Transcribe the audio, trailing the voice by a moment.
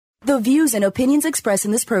The views and opinions expressed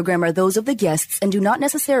in this program are those of the guests and do not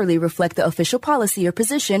necessarily reflect the official policy or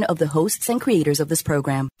position of the hosts and creators of this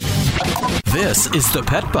program. This is the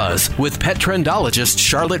Pet Buzz with Petrendologist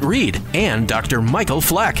Charlotte Reed and Dr. Michael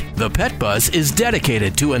Fleck. The Pet Buzz is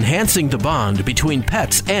dedicated to enhancing the bond between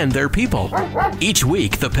pets and their people. Each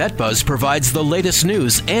week, the Pet Buzz provides the latest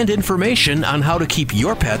news and information on how to keep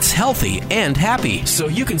your pets healthy and happy so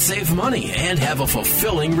you can save money and have a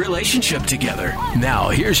fulfilling relationship together. Now,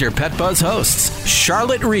 here's your Pet Buzz hosts,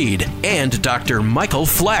 Charlotte Reed and Dr. Michael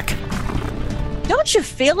Fleck. Don't you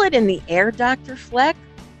feel it in the air, Dr. Fleck?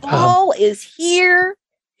 Fall is here.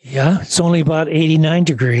 Yeah, it's only about 89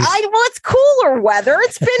 degrees. Well, it's cooler weather.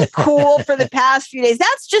 It's been cool for the past few days.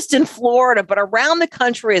 That's just in Florida, but around the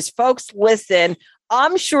country, as folks listen,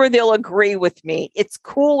 I'm sure they'll agree with me. It's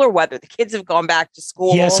cooler weather. The kids have gone back to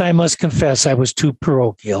school. Yes, I must confess, I was too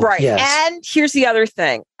parochial. Right. Yes. And here's the other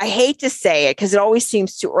thing. I hate to say it because it always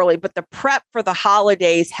seems too early, but the prep for the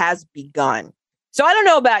holidays has begun. So I don't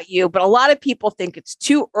know about you, but a lot of people think it's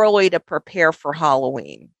too early to prepare for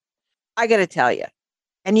Halloween. I got to tell you,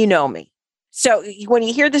 and you know me. So when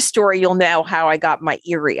you hear the story, you'll know how I got my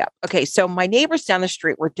eerie up. Okay, so my neighbors down the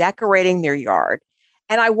street were decorating their yard,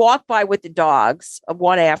 and I walked by with the dogs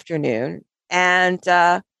one afternoon, and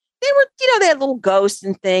they were, they had little ghosts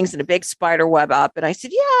and things and a big spider web up. And I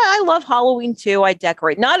said, yeah, I love Halloween too. I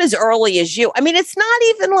decorate, not as early as you. I mean, it's not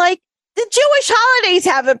even like the Jewish holidays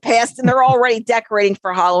haven't passed and they're already decorating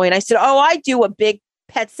for Halloween. I said, oh, I do a big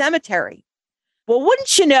pet cemetery. Well,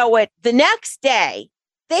 wouldn't you know it, the next day,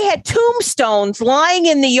 they had tombstones lying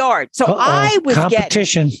in the yard. So I was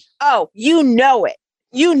competition. You know it.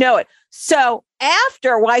 You know it. So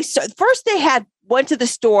after first they went to the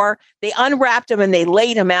store, they unwrapped them and they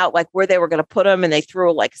laid them out like where they were going to put them. And they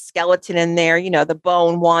threw like a skeleton in there, the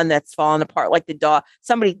bone one that's fallen apart like the dog.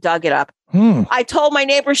 Somebody dug it up. I told my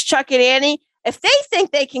neighbors, Chuck and Annie, if they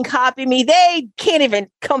think they can copy me, they can't even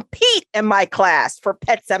compete in my class for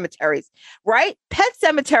pet cemeteries, right? Pet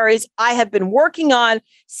cemeteries I have been working on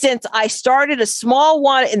since I started a small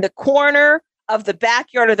one in the corner of the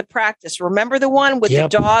backyard of the practice. Remember the one with the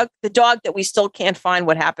dog that we still can't find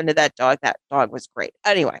what happened to that dog? That dog was great.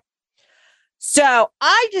 Anyway, so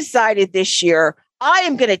I decided this year I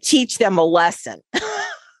am going to teach them a lesson.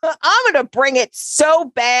 I'm going to bring it so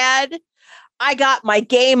bad. I got my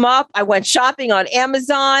game up. I went shopping on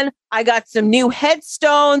Amazon. I got some new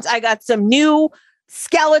headstones. I got some new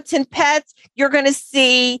skeleton pets. You're going to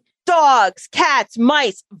see dogs, cats,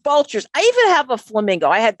 mice, vultures. I even have a flamingo.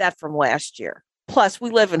 I had that from last year. Plus,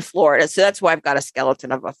 we live in Florida, so that's why I've got a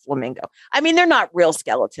skeleton of a flamingo. I mean, they're not real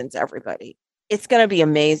skeletons, everybody. It's going to be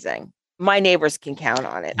amazing. My neighbors can count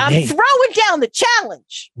on it. I'm throwing down the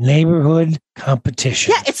challenge. Neighborhood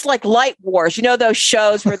competition. Yeah, it's like Light Wars. You know those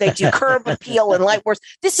shows where they do curb appeal and Light Wars?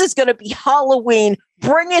 This is going to be Halloween.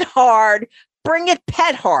 Bring it hard. Bring it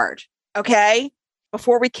pet hard. Okay?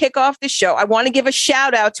 Before we kick off the show, I want to give a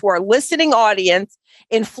shout out to our listening audience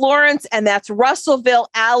in Florence, and that's Russellville,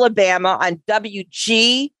 Alabama on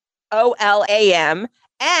WGOLAM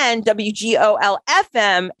and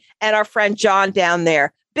WGOLFM, and our friend John down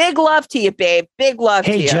there. Big love to you, babe. Big love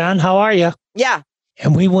to you. Hey, John, how are you? Yeah.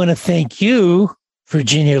 And we want to thank you,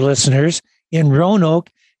 Virginia listeners, in Roanoke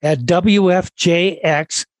at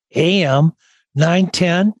WFJX AM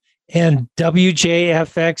 910 and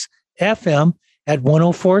WJFX FM at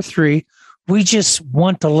 1043. We just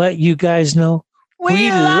want to let you guys know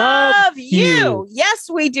we love you. Yes,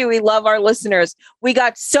 we do. We love our listeners. We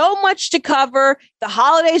got so much to cover. The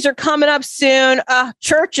holidays are coming up soon.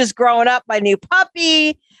 Church is growing up my new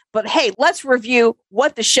puppy. But hey, let's review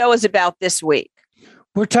what the show is about this week.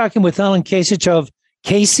 We're talking with Alan Kacic of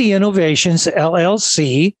KC Innovations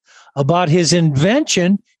LLC about his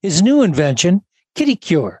new invention, Kitty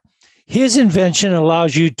Cure. His invention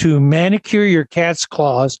allows you to manicure your cat's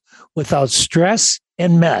claws without stress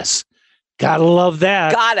and mess. Gotta love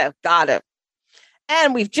that. Gotta.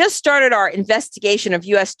 And we've just started our investigation of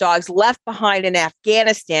U.S. dogs left behind in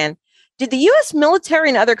Afghanistan. Did the U.S. military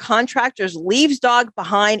and other contractors leave dogs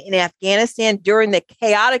behind in Afghanistan during the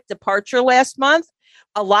chaotic departure last month?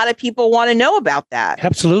 A lot of people want to know about that.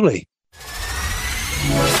 Absolutely.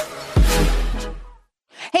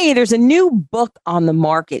 Hey, there's a new book on the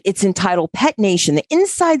market. It's entitled Pet Nation, the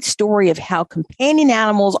inside story of how companion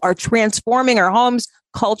animals are transforming our homes,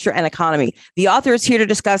 culture, and economy. The author is here to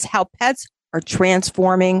discuss how pets are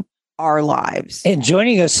transforming our lives. And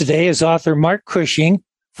joining us today is author Mark Cushing,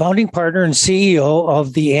 founding partner and CEO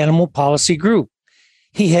of the Animal Policy Group.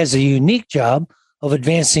 He has a unique job of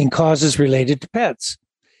advancing causes related to pets.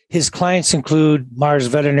 His clients include Mars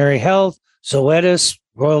Veterinary Health, Zoetis,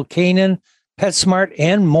 Royal Canin, PetSmart,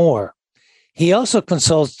 and more. He also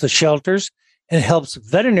consults the shelters and helps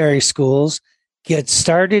veterinary schools get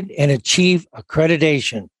started and achieve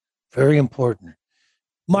accreditation. Very important.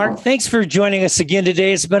 Mark, thanks for joining us again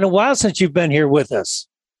today. It's been a while since you've been here with us.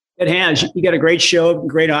 It has. You got a great show,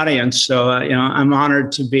 great audience. So, I'm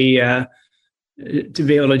honored to be able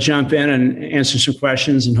to jump in and answer some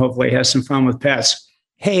questions and hopefully have some fun with pets.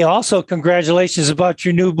 Hey, also congratulations about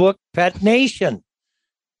your new book, Pet Nation.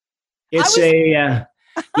 It's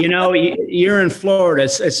you're in Florida.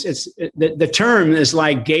 It's the term is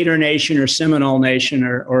like Gator Nation or Seminole Nation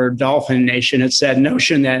or Dolphin Nation. It's that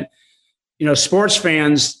notion that, sports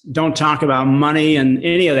fans don't talk about money and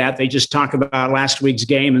any of that. They just talk about last week's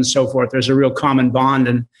game and so forth. There's a real common bond.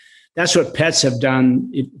 And that's what pets have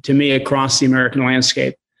done to me across the American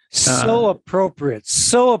landscape. So appropriate.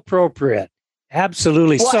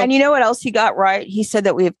 Absolutely. Well, and you know what else he got right? He said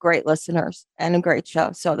that we have great listeners and a great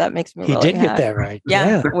show. So that makes me really happy. He did get that right.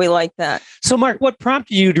 Yeah, we like that. So, Mark, what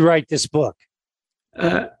prompted you to write this book?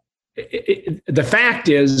 The fact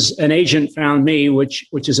is, an agent found me, which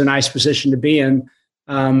is a nice position to be in,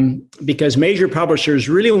 because major publishers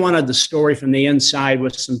really wanted the story from the inside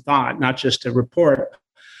with some thought, not just a report.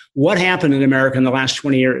 What happened in America in the last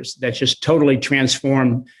 20 years that just totally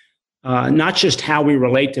transformed not just how we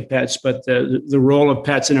relate to pets, but the role of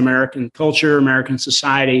pets in American culture, American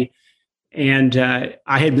society. And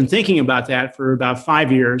I had been thinking about that for about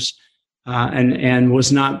 5 years and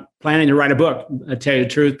was not planning to write a book, to tell you the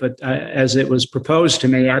truth. But as it was proposed to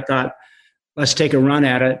me, I thought, let's take a run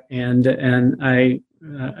at it. And I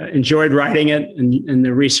enjoyed writing it and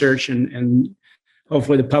the research, and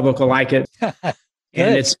hopefully the public will like it.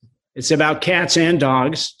 And it's about cats and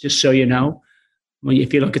dogs, just so you know. Well,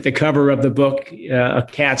 if you look at the cover of the book, a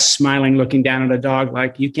cat's smiling, looking down at a dog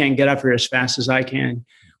like, you can't get up here as fast as I can,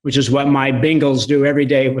 which is what my Bengals do every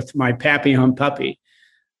day with my Papillon puppy,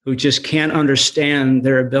 who just can't understand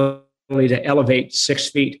their ability to elevate 6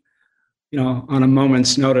 feet, on a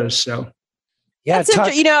moment's notice. So, yeah,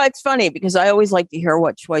 it's funny because I always like to hear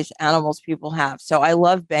what choice animals people have. So I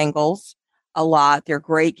love Bengals a lot. They're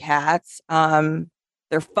great cats.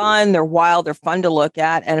 They're fun, they're wild, they're fun to look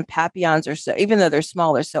at. And Papillons are even though they're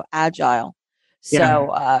small, they're so agile.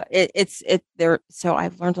 So so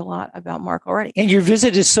I've learned a lot about Mark already. And your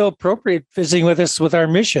visit is so appropriate, visiting with us with our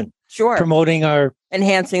mission. Sure. Promoting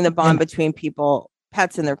enhancing the bond between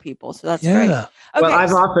pets and their people. So that's great. Okay.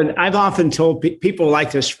 Well, I've often told people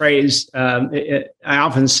like this phrase. I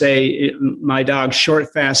often say my dog's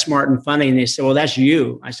short, fast, smart, and funny. And they say, well, that's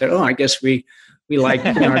you. I said, I guess we like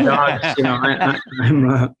our dogs,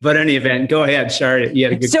 but in any event, go ahead. Sorry. You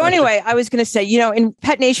had a good question. Anyway, I was going to say, in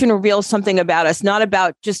Pet Nation reveals something about us, not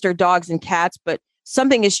about just our dogs and cats, but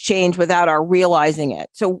something has changed without our realizing it.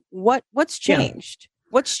 So what's changed?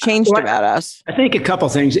 What's changed about us? I think a couple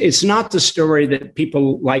things. It's not the story that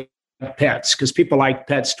people like pets, because people liked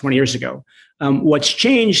pets 20 years ago. What's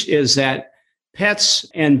changed is that pets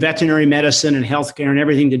and veterinary medicine and healthcare and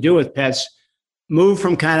everything to do with pets move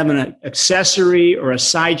from kind of an accessory or a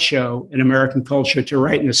sideshow in American culture to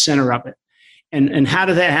right in the center of it. And how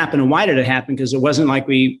did that happen? And why did it happen? Because it wasn't like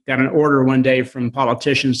we got an order one day from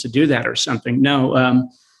politicians to do that or something. No,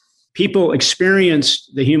 people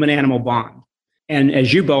experienced the human-animal bond. And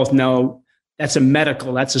as you both know, that's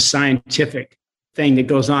a scientific thing that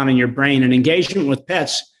goes on in your brain. And engagement with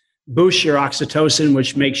pets boosts your oxytocin,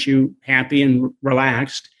 which makes you happy and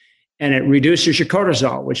relaxed. And it reduces your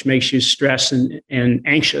cortisol, which makes you stressed and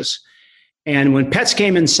anxious. And when pets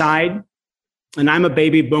came inside, and I'm a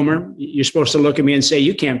baby boomer, you're supposed to look at me and say,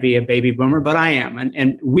 you can't be a baby boomer, but I am.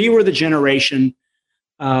 And we were the generation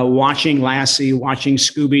watching Lassie, watching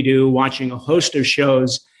Scooby-Doo, watching a host of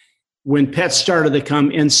shows when pets started to come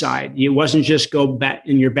inside. It wasn't just go back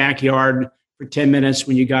in your backyard for 10 minutes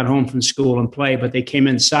when you got home from school and play, but they came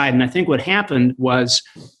inside. And I think what happened was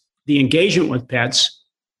the engagement with pets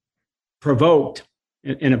provoked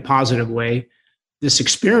in a positive way this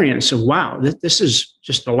experience of, wow, this is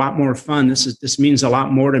just a lot more fun. This means a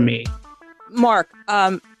lot more to me. Mark,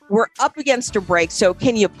 we're up against a break, so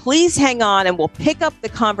can you please hang on and we'll pick up the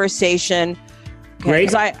conversation? Great.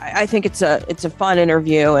 Because I think it's a fun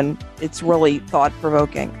interview and it's really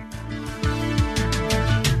thought-provoking.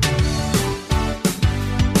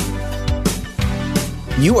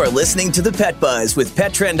 You are listening to The Pet Buzz with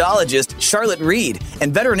Petrendologist Charlotte Reed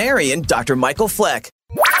and veterinarian Dr. Michael Fleck.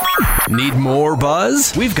 Need more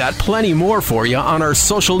buzz? We've got plenty more for you on our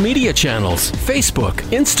social media channels, Facebook,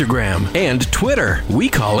 Instagram, and Twitter. We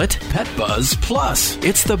call it Pet Buzz Plus.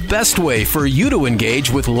 It's the best way for you to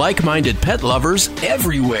engage with like-minded pet lovers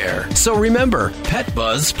everywhere. So remember, Pet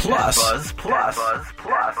Buzz Plus. Pet Buzz Plus.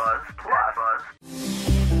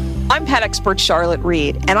 I'm pet expert Charlotte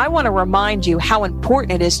Reed, and I want to remind you how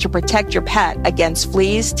important it is to protect your pet against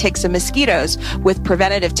fleas, ticks, and mosquitoes with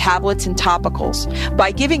preventative tablets and topicals.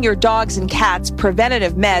 By giving your dogs and cats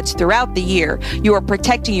preventative meds throughout the year, you are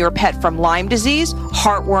protecting your pet from Lyme disease,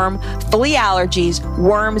 heartworm, flea allergies,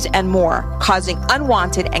 worms, and more, causing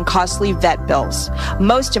unwanted and costly vet bills.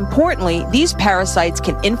 Most importantly, these parasites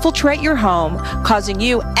can infiltrate your home, causing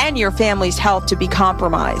you and your family's health to be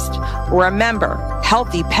compromised. Remember,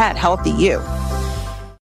 healthy pet, healthy you.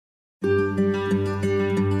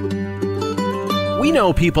 We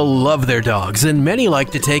know people love their dogs, and many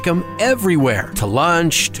like to take them everywhere, to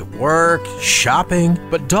lunch, to work, shopping.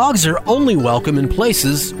 But dogs are only welcome in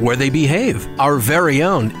places where they behave. Our very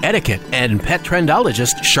own etiquette and pet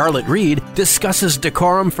trendologist Charlotte Reed discusses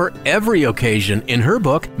decorum for every occasion in her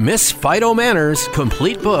book, Miss Fido Manners,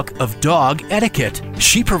 Complete Book of Dog Etiquette.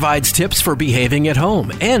 She provides tips for behaving at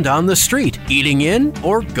home and on the street, eating in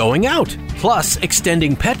or going out. Plus,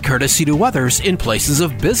 extending pet courtesy to others in places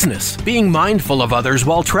of business, being mindful of others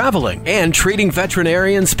while traveling, and treating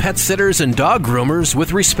veterinarians, pet sitters, and dog groomers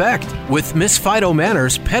with respect. With Miss Fido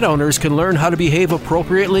Manners, pet owners can learn how to behave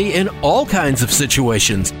appropriately in all kinds of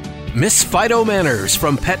situations. Miss Fido Manners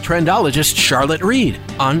from pet trendologist Charlotte Reed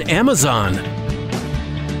on Amazon.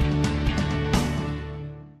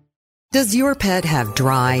 Does your pet have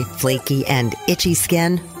dry, flaky, and itchy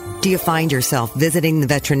skin? Do you find yourself visiting the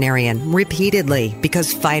veterinarian repeatedly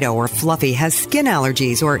because Fido or Fluffy has skin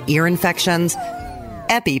allergies or ear infections?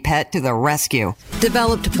 EpiPet to the rescue.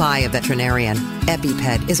 Developed by a veterinarian,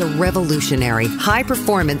 EpiPet is a revolutionary,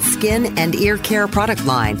 high-performance skin and ear care product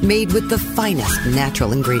line made with the finest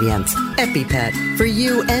natural ingredients. EpiPet, for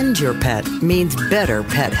you and your pet, means better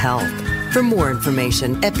pet health. For more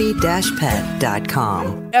information, epi-pet.com.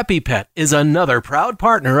 EpiPet is another proud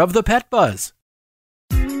partner of the Pet Buzz.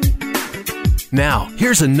 Now,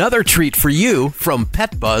 here's another treat for you from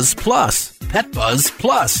Pet Buzz Plus. Pet Buzz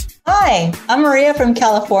Plus. Hi, I'm Maria from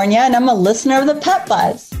California, and I'm a listener of the Pet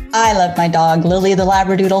Buzz. I love my dog, Lily the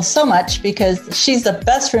Labradoodle, so much because she's the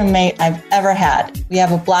best roommate I've ever had. We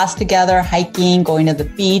have a blast together, hiking, going to the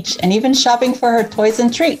beach, and even shopping for her toys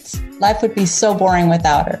and treats. Life would be so boring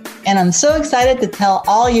without her. And I'm so excited to tell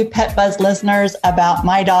all you Pet Buzz listeners about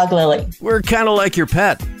my dog, Lily. We're kind of like your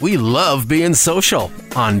pet. We love being social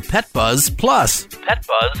on Pet Buzz Plus. Pet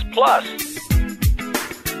Buzz Plus.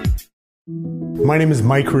 My name is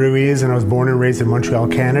Mike Ruiz, and I was born and raised in Montreal,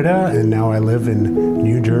 Canada, and now I live in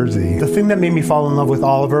New Jersey. The thing that made me fall in love with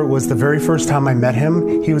Oliver was the very first time I met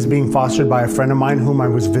him. He was being fostered by a friend of mine whom I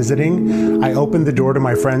was visiting. I opened the door to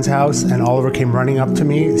my friend's house, and Oliver came running up to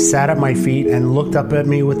me, sat at my feet, and looked up at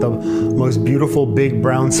me with the most beautiful, big,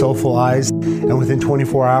 brown, soulful eyes. And within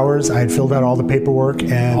 24 hours, I had filled out all the paperwork,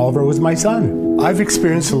 and Oliver was my son. I've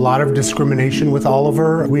experienced a lot of discrimination with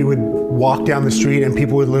Oliver. We would walk down the street and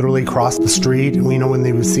people would literally cross the street. When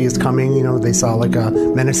they would see us coming, they saw like a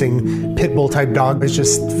menacing pit bull type dog. I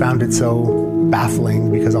just found it so baffling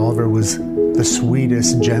because Oliver was the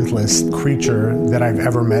sweetest, gentlest creature that I've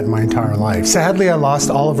ever met in my entire life. Sadly, I lost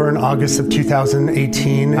Oliver in August of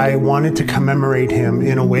 2018. I wanted to commemorate him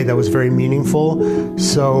in a way that was very meaningful.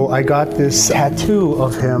 So I got this tattoo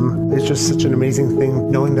of him. It's just such an amazing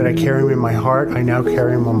thing. Knowing that I carry him in my heart, I now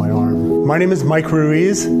carry him on my arm. My name is Mike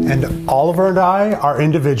Ruiz, and Oliver and I are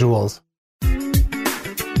individuals.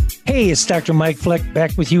 Hey, it's Dr. Mike Fleck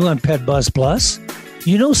back with you on Pet Buzz Plus.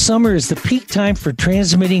 Summer is the peak time for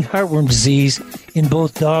transmitting heartworm disease in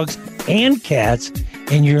both dogs and cats,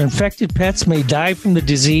 and your infected pets may die from the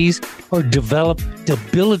disease or develop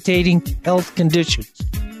debilitating health conditions.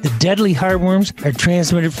 The deadly heartworms are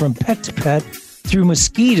transmitted from pet to pet through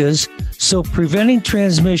mosquitoes, so preventing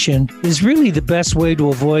transmission is really the best way to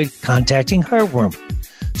avoid contacting heartworm.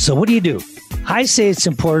 So what do? I say it's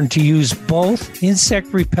important to use both insect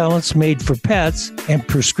repellents made for pets and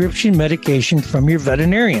prescription medication from your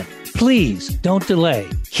veterinarian. Please don't delay.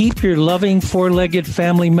 Keep your loving four-legged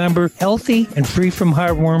family member healthy and free from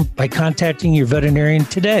heartworm by contacting your veterinarian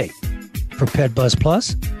today. For Pet Buzz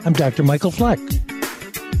Plus, I'm Dr. Michael Fleck.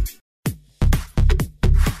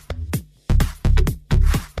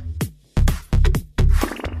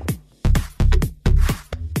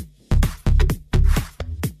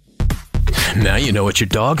 Now you know what your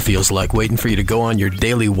dog feels like waiting for you to go on your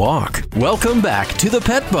daily walk. Welcome back to the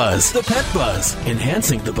Pet Buzz. The Pet Buzz,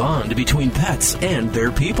 enhancing the bond between pets and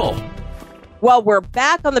their people. Well, we're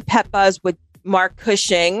back on the Pet Buzz with Mark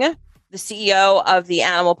Cushing, the CEO of the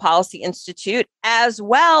Animal Policy Institute, as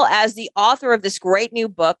well as the author of this great new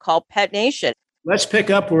book called Pet Nation. Let's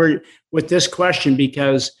pick up with this question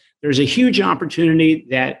because there's a huge opportunity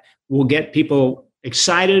that will get people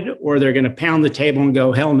excited or they're going to pound the table and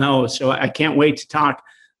go, hell no. So I can't wait to talk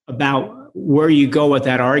about where you go with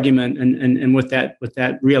that argument and with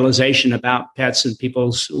that realization about pets and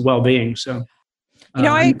people's well-being. So,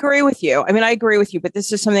 I agree with you. I mean, I agree with you, but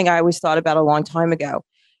this is something I always thought about a long time ago.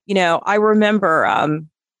 I remember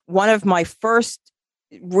one of my first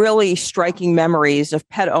really striking memories of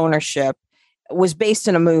pet ownership was based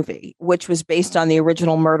in a movie, which was based on the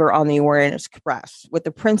original Murder on the Orient Express with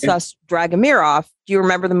the Princess Dragomirov. Do you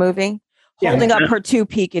remember the movie? Holding up her two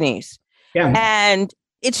Pekingese. Yeah. And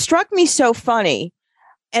it struck me so funny.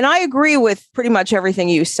 And I agree with pretty much everything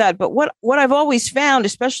you said. But what I've always found,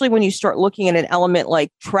 especially when you start looking at an element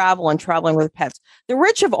like travel and traveling with pets, the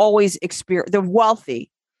rich have always experienced, the wealthy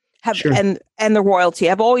have, and the royalty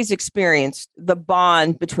have always experienced the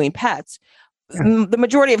bond between pets. The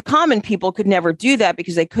majority of common people could never do that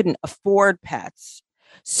because they couldn't afford pets.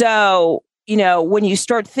 So, when you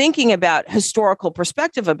start thinking about historical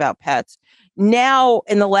perspective about pets, now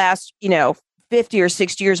in the last, 50 or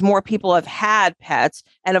 60 years, more people have had pets.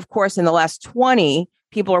 And of course, in the last 20,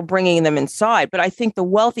 people are bringing them inside. But I think the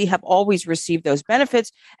wealthy have always received those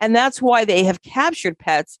benefits. And that's why they have captured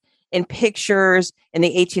pets in pictures in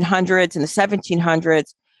the 1800s and the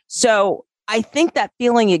 1700s. So I think that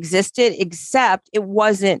feeling existed, except it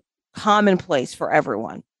wasn't commonplace for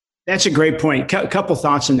everyone. That's a great point. A couple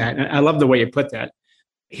thoughts on that. I love the way you put that.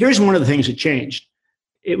 Here's one of the things that changed.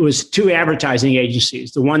 It was two advertising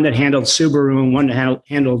agencies, the one that handled Subaru and one that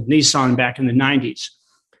handled Nissan back in the 90s.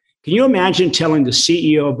 Can you imagine telling the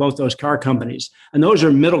CEO of both those car companies, and those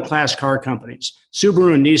are middle-class car companies.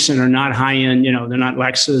 Subaru and Nissan are not high-end, they're not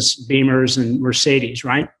Lexus, Beamers, and Mercedes,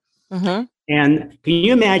 right? Mm-hmm. And can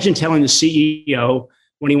you imagine telling the CEO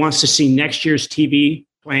when he wants to see next year's TV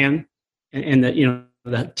plan and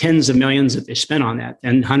the tens of millions that they spent on that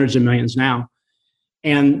and hundreds of millions now,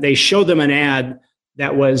 and they show them an ad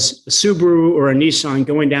that was a Subaru or a Nissan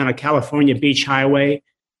going down a California beach highway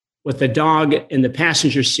with the dog in the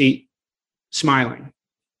passenger seat smiling.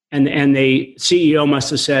 And the CEO must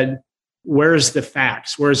have said, where's the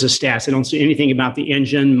facts? Where's the stats? I don't see anything about the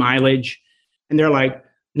engine, mileage. And they're like,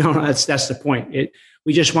 no, that's the point.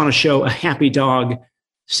 We just want to show a happy dog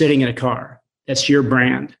sitting in a car. That's your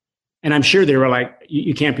brand. And I'm sure they were like,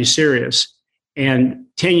 you can't be serious. And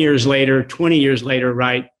 10 years later, 20 years later,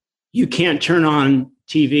 right, you can't turn on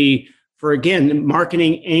TV for, again,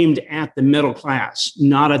 marketing aimed at the middle class,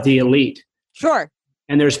 not at the elite. Sure.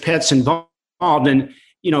 And there's pets involved. And,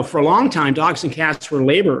 for a long time, dogs and cats were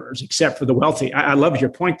laborers, except for the wealthy. I love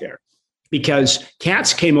your point there, because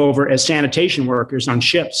cats came over as sanitation workers on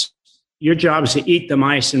ships. Your job is to eat the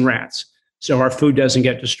mice and rats so our food doesn't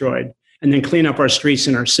get destroyed, and then clean up our streets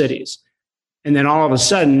and our cities. And then all of a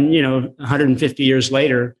sudden, 150 years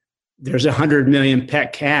later, there's 100 million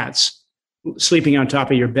pet cats sleeping on top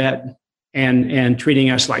of your bed and treating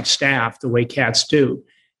us like staff the way cats do,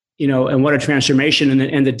 and what a transformation.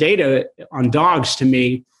 And the data on dogs, to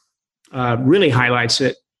me, really highlights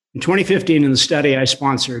it. In 2015, in the study I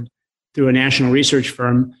sponsored through a national research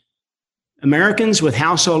firm, Americans with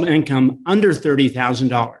household income under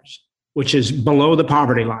 $30,000, which is below the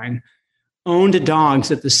poverty line, owned dogs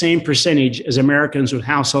at the same percentage as Americans with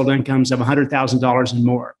household incomes of $100,000 and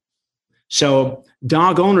more. So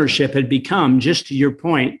dog ownership had become, just to your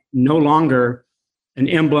point, no longer an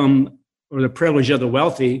emblem or the privilege of the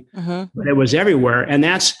wealthy, but it was everywhere. And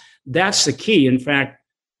that's the key. In fact,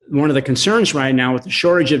 one of the concerns right now with the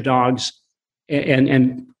shortage of dogs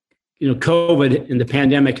and COVID and the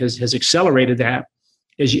pandemic has accelerated that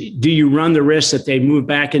is, do you run the risk that they move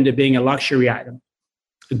back into being a luxury item?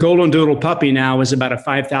 The Golden Doodle puppy now is about a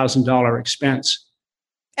 $5,000 expense.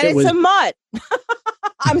 And it's a mutt.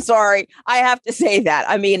 I'm sorry. I have to say that.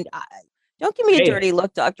 I mean, don't give me a dirty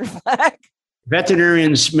look, Dr. Fleck.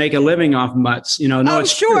 Veterinarians make a living off mutts.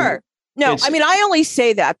 It's sure. True. No, I mean, I only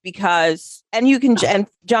say that because, and you can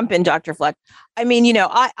jump in, Dr. Fleck. I mean,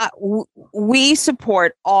 we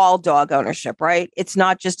support all dog ownership, right? It's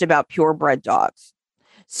not just about purebred dogs.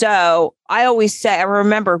 So I always say, I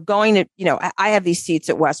remember going to, I have these seats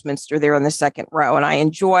at Westminster there in the second row, and I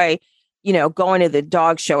enjoy, going to the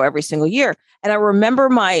dog show every single year. And I remember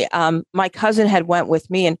my cousin had went with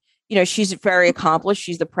me, and, she's very accomplished.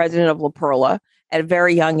 She's the president of La Perla at a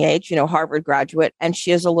very young age, Harvard graduate, and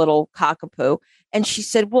she has a little cockapoo. And she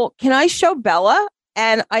said, well, can I show Bella?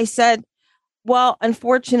 And I said, well,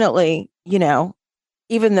 unfortunately,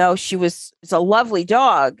 even though it's a lovely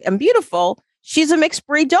dog and beautiful, she's a mixed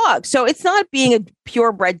breed dog. So it's not being a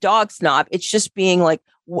purebred dog snob. It's just being like,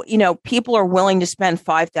 people are willing to spend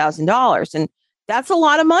 $5,000, and that's a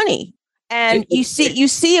lot of money. And you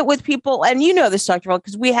see it with people, and this, Dr. Fleck,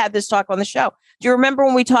 because we had this talk on the show. Do you remember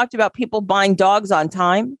when we talked about people buying dogs on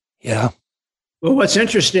time? Yeah. Well, what's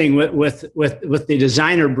interesting with the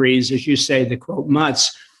designer breeds, as you say, the quote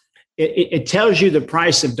mutts, it tells you the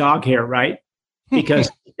price of dog hair, right? Because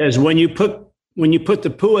when you put the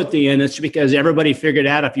poo at the end, it's because everybody figured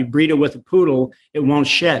out if you breed it with a poodle, it won't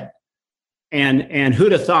shed. And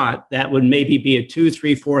who'd have thought that would maybe be a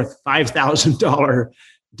 $2,000, $3,000, $4,000, $5,000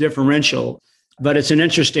 differential? But it's an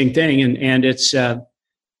interesting thing, and it's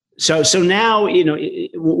so now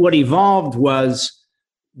what evolved was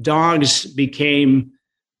dogs became.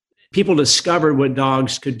 People discovered what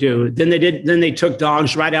dogs could do. Then they took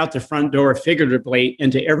dogs right out the front door, figuratively,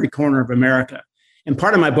 into every corner of America. And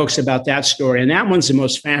part of my book's about that story. And that one's the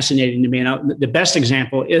most fascinating to me. And the best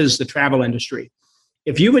example is the travel industry.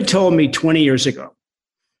 If you had told me 20 years ago,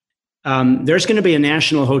 there's going to be a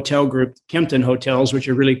national hotel group, Kimpton Hotels, which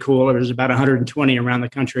are really cool. There's about 120 around the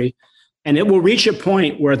country. And it will reach a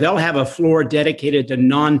point where they'll have a floor dedicated to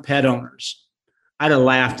non-pet owners. I'd have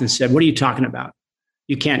laughed and said, what are you talking about?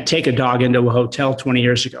 You can't take a dog into a hotel 20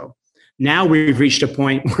 years ago. Now we've reached a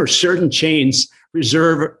point where certain chains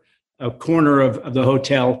reserve a corner of the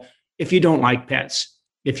hotel if you don't like pets,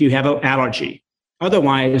 if you have an allergy.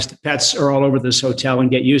 Otherwise, the pets are all over this hotel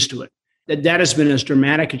and get used to it. That has been as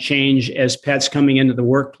dramatic a change as pets coming into the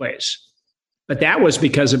workplace. But that was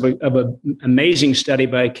because of an amazing study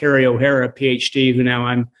by Carrie O'Hara, PhD, who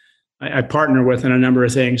now I partner with in a number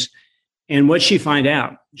of things. And what she find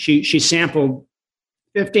out, she sampled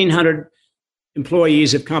 1,500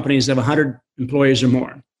 employees of companies of 100 employees or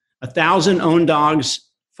more. 1,000 owned dogs,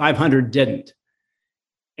 500 didn't.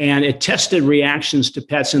 And it tested reactions to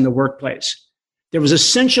pets in the workplace. There was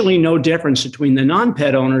essentially no difference between the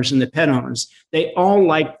non-pet owners and the pet owners. They all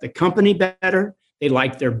liked the company better. They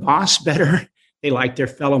liked their boss better. They liked their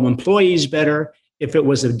fellow employees better if it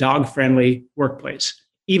was a dog-friendly workplace,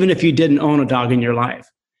 even if you didn't own a dog in your life.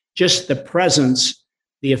 Just the presence,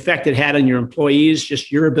 the effect it had on your employees,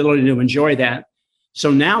 just your ability to enjoy that. So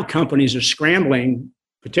now companies are scrambling,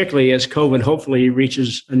 particularly as COVID hopefully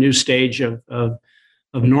reaches a new stage of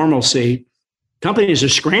normalcy. Companies are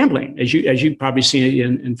scrambling, as you probably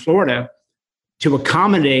seen in Florida, to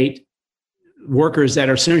accommodate workers that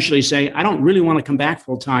are essentially saying, I don't really want to come back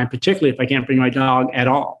full time, particularly if I can't bring my dog at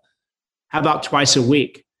all. How about twice a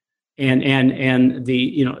week? And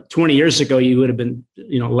the 20 years ago you would have been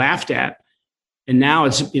laughed at. And now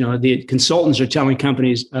it's, the consultants are telling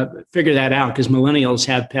companies, figure that out because millennials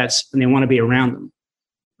have pets and they want to be around them.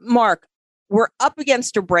 Mark, we're up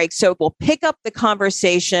against a break, so we'll pick up the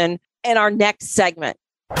conversation in our next segment.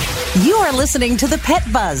 You are listening to The Pet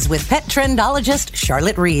Buzz with pet trendologist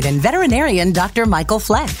Charlotte Reed and veterinarian Dr. Michael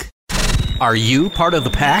Fleck. Are you part of the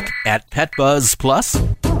pack at Pet Buzz Plus?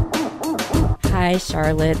 Hi,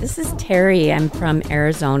 Charlotte. This is Terry. I'm from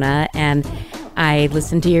Arizona, and I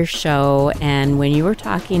listened to your show, and when you were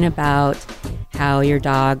talking about how your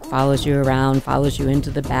dog follows you around, follows you into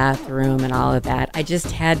the bathroom and all of that, I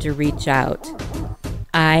just had to reach out.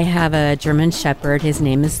 I have a German Shepherd. His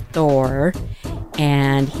name is Thor,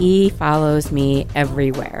 and he follows me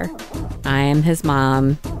everywhere. I am his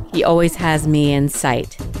mom. He always has me in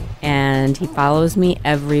sight, and he follows me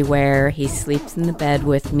everywhere. He sleeps in the bed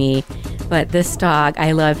with me. But this dog,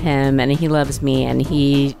 I love him and he loves me, and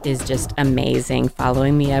he is just amazing,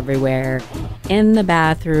 following me everywhere, in the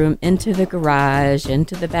bathroom, into the garage,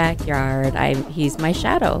 into the backyard. He's my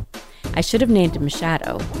shadow. I should have named him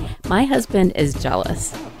Shadow. My husband is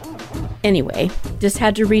jealous. Anyway, just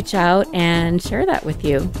had to reach out and share that with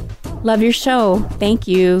you. Love your show. Thank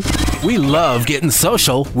you. We love getting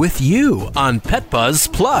social with you on Pet Buzz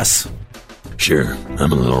Plus. Sure,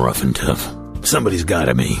 I'm a little rough and tough. Somebody's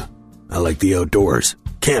gotta be. I like the outdoors,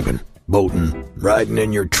 camping, boating, riding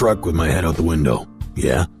in your truck with my head out the window.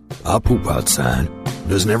 Yeah, I'll poop outside.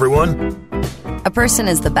 Doesn't everyone? A person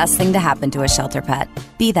is the best thing to happen to a shelter pet.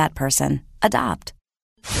 Be that person. Adopt.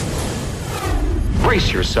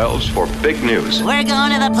 Brace yourselves for big news. We're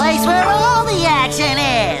going to the place where all the action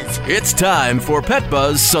is. It's time for Pet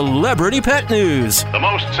Buzz Celebrity Pet News. The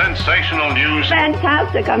most sensational news.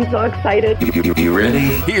 Fantastic. I'm so excited. You ready?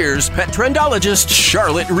 Here's pet trendologist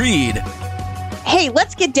Charlotte Reed. Hey,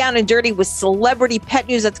 let's get down and dirty with celebrity pet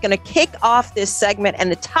news that's going to kick off this segment.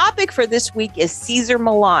 And the topic for this week is Cesar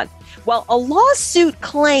Millan. Well, a lawsuit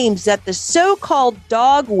claims that the so-called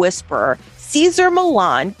dog whisperer, Cesar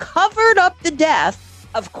Millan, covered up the death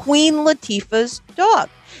of Queen Latifah's dog.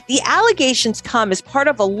 The allegations come as part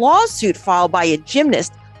of a lawsuit filed by a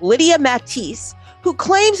gymnast, Lydia Matisse, who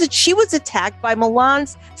claims that she was attacked by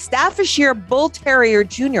Millan's Staffordshire Bull Terrier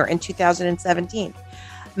Jr. in 2017.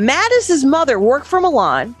 Mattis's mother worked for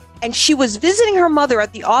Millan, and she was visiting her mother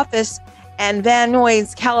at the office, and Van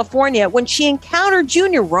Nuys, California, when she encountered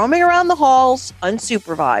Junior roaming around the halls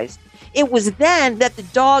unsupervised. It was then that the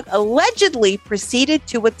dog allegedly proceeded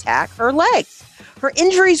to attack her legs. Her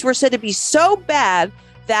injuries were said to be so bad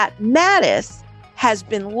that Mattis has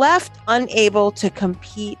been left unable to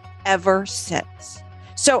compete ever since.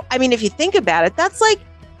 So, I mean, if you think about it, that's like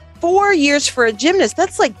 4 years for a gymnast.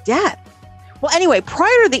 That's like death. Well, anyway,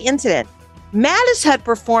 prior to the incident, Mattis had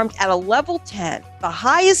performed at a level 10, the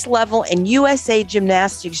highest level in USA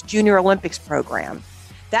Gymnastics Junior Olympics program.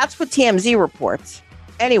 That's what TMZ reports.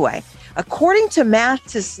 Anyway, according to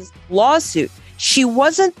Mattis' lawsuit, she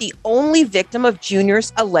wasn't the only victim of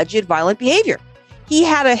Junior's alleged violent behavior. He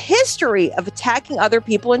had a history of attacking other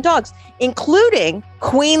people and dogs, including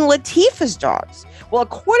Queen Latifah's dogs. Well,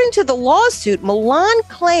 according to the lawsuit, Milan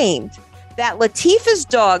claimed that Latifah's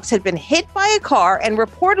dogs had been hit by a car and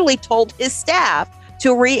reportedly told his staff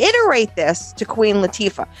to reiterate this to Queen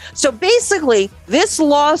Latifah. So basically, this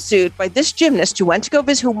lawsuit by this gymnast who went to go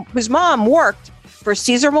visit, whose mom worked for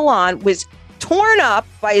Cesar Millan, was torn up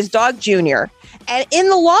by his dog Junior. And in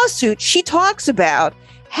the lawsuit, she talks about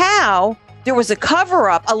how there was a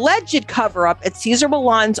cover-up, alleged cover-up at Cesar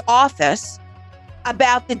Millan's office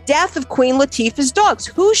about the death of Queen Latifah's dogs,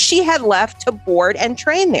 who she had left to board and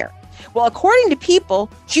train there. Well, according to People,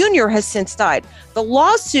 Junior has since died. The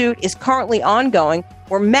lawsuit is currently ongoing,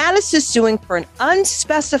 where Mattis is suing for an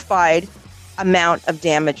unspecified amount of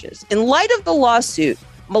damages. In light of the lawsuit,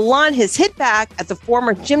 Milan has hit back at the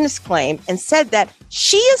former gymnast claim and said that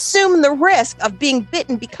she assumed the risk of being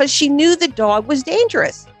bitten because she knew the dog was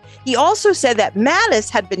dangerous. He also said that Mattis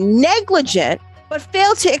had been negligent but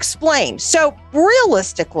failed to explain. So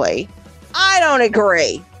realistically, I don't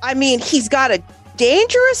agree. I mean, he's got a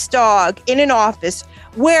dangerous dog in an office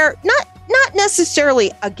where not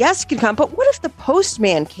necessarily a guest could come, but what if the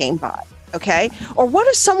postman came by, okay? Or what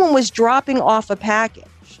if someone was dropping off a package?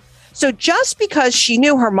 So just because she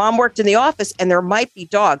knew her mom worked in the office and there might be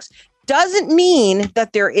dogs doesn't mean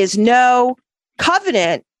that there is no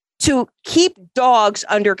covenant to keep dogs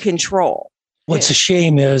under control. What's a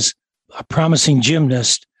shame is a promising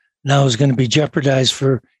gymnast now is going to be jeopardized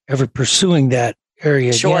for ever pursuing that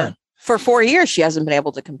area again. For 4 years, she hasn't been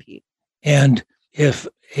able to compete. And if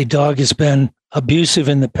a dog has been abusive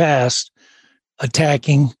in the past,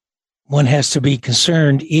 attacking, one has to be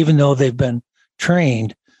concerned, even though they've been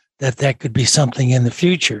trained, that could be something in the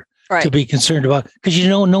future to be concerned about, because you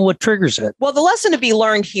don't know what triggers it. Well, the lesson to be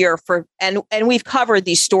learned here and we've covered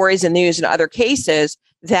these stories in the news and other cases,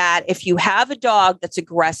 that if you have a dog that's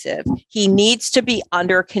aggressive, he needs to be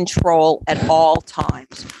under control at all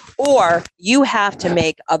times, or you have to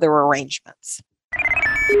make other arrangements.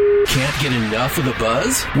 Can't get enough of the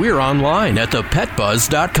buzz? We're online at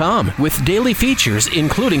thepetbuzz.com with daily features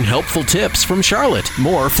including helpful tips from Charlotte,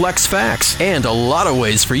 more Flex facts, and a lot of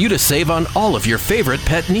ways for you to save on all of your favorite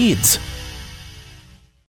pet needs.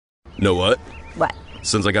 Know what? What?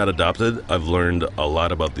 Since I got adopted, I've learned a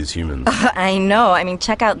lot about these humans. I know. I mean,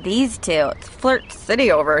 check out these two. It's Flirt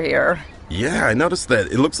City over here. Yeah, I noticed that.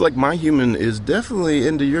 It looks like my human is definitely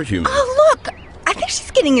into your human. Oh, look! I think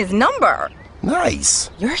she's getting his number.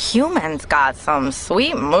 Nice. Your human's got some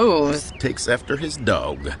sweet moves. Takes after his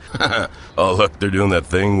dog. Oh, look, they're doing that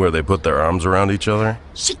thing where they put their arms around each other.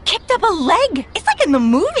 She kicked up a leg. It's like in the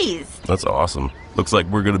movies. That's awesome. Looks like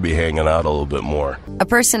we're going to be hanging out a little bit more. A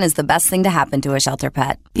person is the best thing to happen to a shelter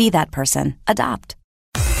pet. Be that person. Adopt.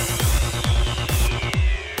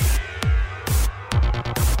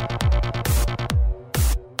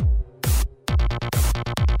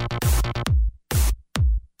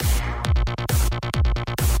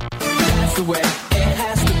 That's the way it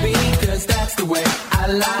has to be, 'cause that's the way I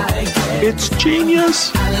like it. It's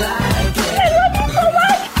genius. I like it. I love it so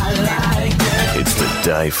much. I like it. It's to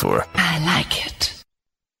die for. I like it.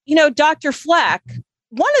 You know, Dr. Fleck,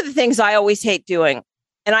 one of the things I always hate doing,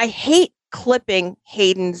 and I hate clipping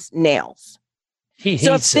Hayden's nails.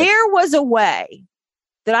 So if there was a way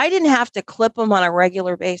that I didn't have to clip them on a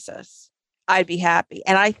regular basis, I'd be happy.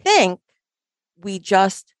 And I think we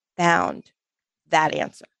just found that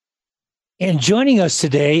answer. And joining us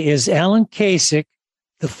today is Alan Kacic,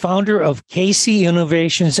 the founder of KC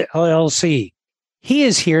Innovations LLC. He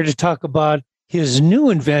is here to talk about his new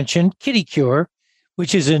invention, Kitty Cure,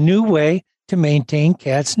 which is a new way to maintain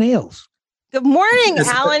cat's nails. Good morning,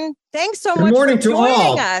 Alan. Thanks so much for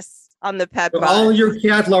joining us on the Pet Buzz. All your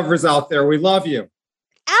cat lovers out there, we love you.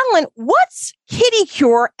 Alan, what's Kitty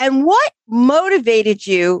Cure and what motivated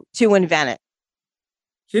you to invent it?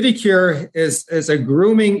 Kitty Cure is a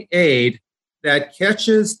grooming aid that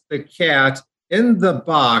catches the cat in the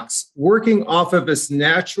box, working off of its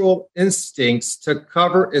natural instincts to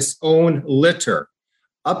cover its own litter.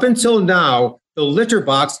 Up until now, the litter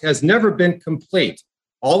box has never been complete.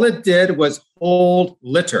 All it did was hold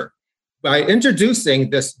litter. By introducing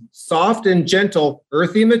this soft and gentle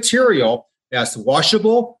earthy material that's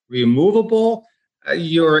washable, removable,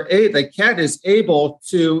 the cat is able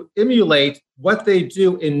to emulate what they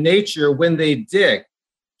do in nature when they dig.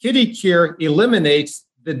 Kitty Cure eliminates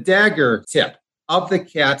the dagger tip of the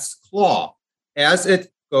cat's claw as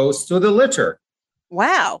it goes to the litter.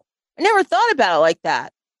 Wow. I never thought about it like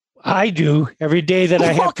that. I do every day that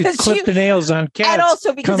I have to clip the nails on cats. And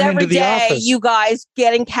also because every day you guys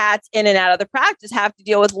getting cats in and out of the practice have to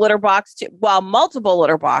deal with litter box too. Well, multiple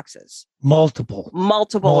litter boxes. Multiple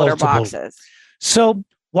litter boxes. So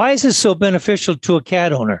why is this so beneficial to a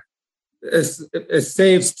cat owner? It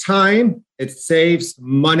saves time. It saves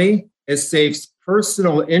money. It saves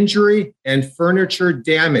personal injury and furniture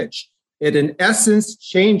damage. It, in essence,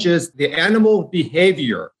 changes the animal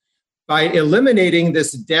behavior. By eliminating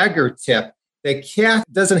this dagger tip, the cat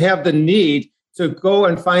doesn't have the need to go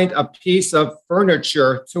and find a piece of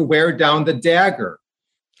furniture to wear down the dagger.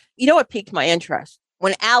 You know what piqued my interest?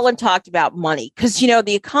 When Alan talked about money, because,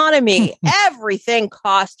 the economy, everything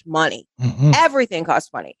costs money. Mm-hmm. Everything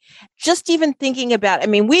costs money. Just even thinking about,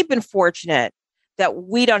 we've been fortunate that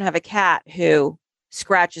we don't have a cat who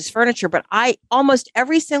scratches furniture, but almost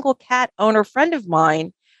every single cat owner friend of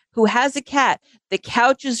mine who has a cat, the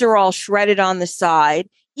couches are all shredded on the side,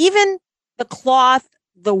 even the cloth,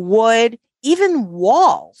 the wood, even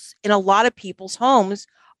walls in a lot of people's homes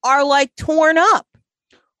are like torn up.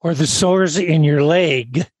 Or the sores in your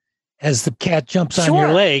leg as the cat jumps on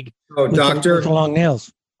your leg. Oh, doctor. With the long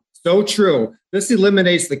nails. So true. This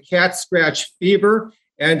eliminates the cat scratch fever.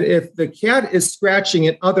 And if the cat is scratching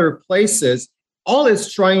in other places, all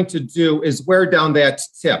it's trying to do is wear down that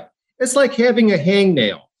tip. It's like having a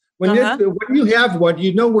hangnail. When you have one,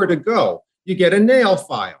 you know where to go. You get a nail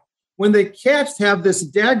file. When the cats have this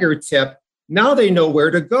dagger tip, now they know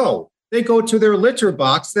where to go. They go to their litter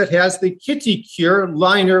box that has the Kitty Cure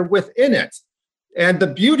liner within it. And the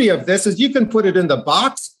beauty of this is you can put it in the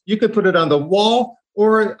box, you could put it on the wall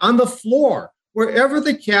or on the floor, wherever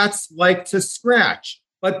the cats like to scratch.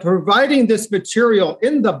 But providing this material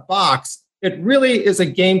in the box, it really is a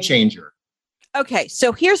game changer. Okay,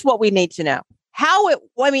 so here's what we need to know.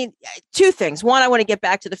 Two things. One, I want to get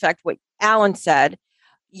back to the fact what Alan said.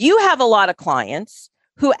 You have a lot of clients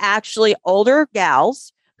who actually older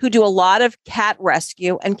gals who do a lot of cat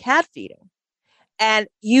rescue and cat feeding. And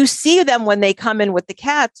you see them when they come in with the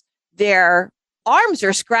cats, their arms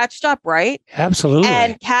are scratched up, right? Absolutely.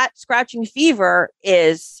 And cat scratching fever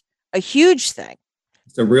is a huge thing.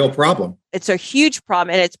 It's a real problem. It's a huge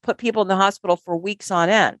problem. And it's put people in the hospital for weeks on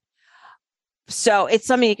end. So it's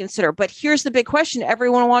something you consider. But here's the big question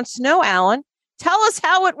everyone wants to know, Alan. Tell us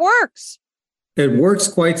how it works. It works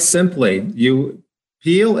quite simply. You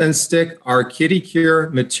peel and stick our Kitty Cure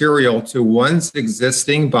material to one's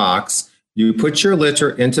existing box. You put your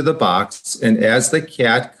litter into the box, and as the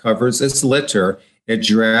cat covers its litter, it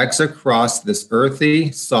drags across this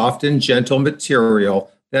earthy, soft, and gentle material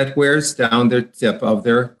that wears down the tip of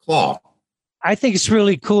their claw. I think it's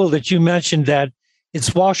really cool that you mentioned that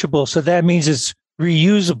it's washable, so that means it's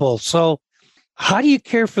reusable. So how do you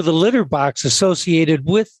care for the litter box associated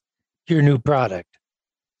with your new product?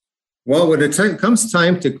 Well, when it comes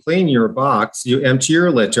time to clean your box, you empty your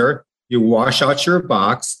litter, you wash out your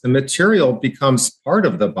box, the material becomes part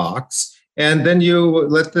of the box, and then you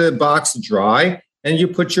let the box dry and you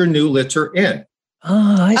put your new litter in.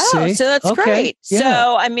 Oh, I see. So that's great. Yeah.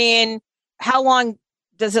 So, how long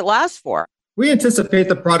does it last for? We anticipate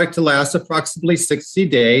the product to last approximately 60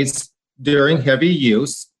 days during heavy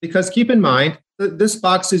use, because keep in mind that this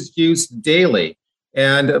box is used daily.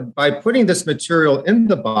 And by putting this material in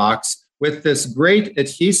the box with this great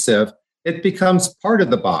adhesive, it becomes part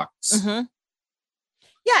of the box. Mm-hmm.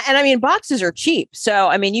 Yeah. And boxes are cheap.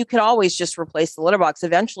 So, you can always just replace the litter box.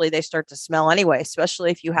 Eventually they start to smell anyway,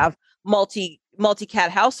 especially if you have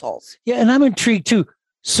multi-cat households. Yeah. And I'm intrigued too.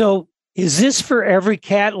 So is this for every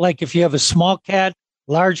cat? Like if you have a small cat,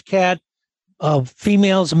 large cat,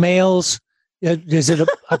 females, males, does it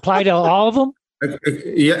apply to all of them?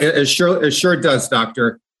 Yeah, it sure does,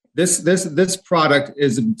 doctor. This product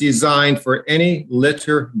is designed for any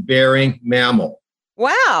litter-bearing mammal.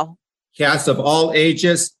 Wow. Cats of all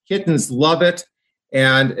ages, kittens love it.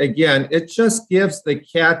 And again, it just gives the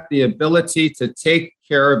cat the ability to take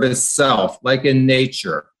care of itself, like in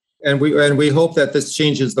nature. And we hope that this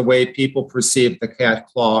changes the way people perceive the cat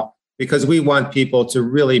claw, because we want people to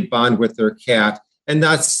really bond with their cat and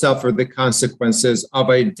not suffer the consequences of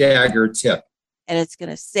a dagger tip. And it's going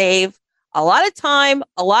to save a lot of time,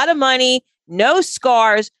 a lot of money, no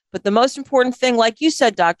scars. But the most important thing, like you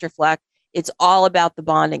said, Dr. Fleck, it's all about the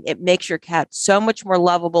bonding. It makes your cat so much more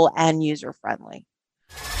lovable and user-friendly.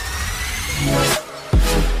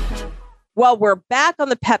 Well, we're back on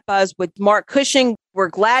the Pet Buzz with Mark Cushing. We're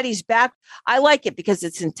glad he's back. I like it because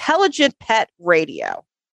it's intelligent pet radio.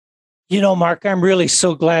 You know, Mark, I'm really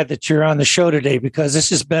so glad that you're on the show today, because this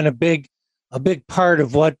has been a big part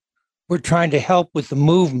of what we're trying to help with the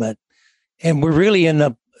movement. And we're really in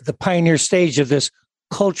the pioneer stage of this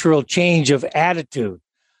cultural change of attitude.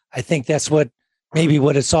 I think that's what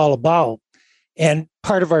it's all about. And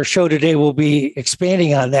part of our show today will be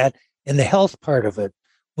expanding on that in the health part of it,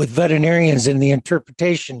 with veterinarians and the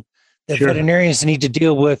interpretation that veterinarians need to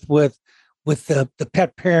deal with the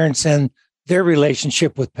pet parents and their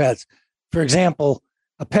relationship with pets. For example,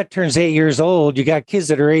 a pet turns 8 years old. You got kids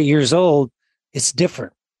that are 8 years old. It's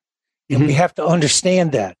different. And we have to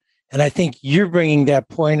understand that. And I think you're bringing that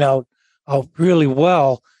point out really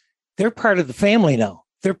well. They're part of the family now.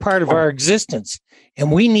 They're part of our existence.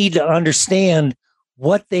 And we need to understand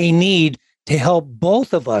what they need to help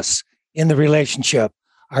both of us in the relationship,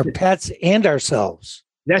 our pets and ourselves.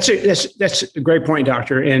 That's a great point,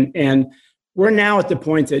 Doctor. And we're now at the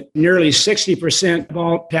point that nearly 60% of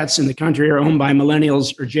all pets in the country are owned by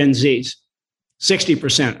millennials or Gen Zs.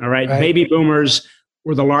 60%, all right? Baby boomers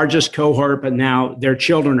were the largest cohort, but now their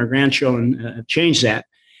children or grandchildren have changed that.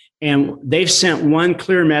 And they've sent one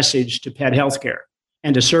clear message to pet healthcare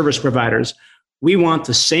and to service providers. We want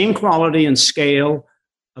the same quality and scale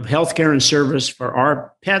of healthcare and service for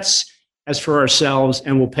our pets as for ourselves,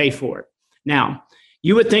 and we'll pay for it. Now,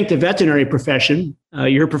 you would think the veterinary profession,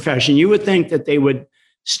 your profession, you would think that they would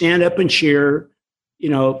stand up and cheer,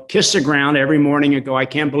 kiss the ground every morning and go, I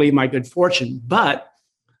can't believe my good fortune. But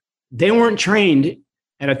they weren't trained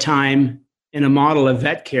at a time in a model of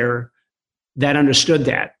vet care that understood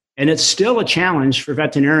that. And it's still a challenge for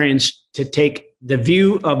veterinarians to take the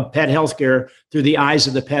view of pet healthcare through the eyes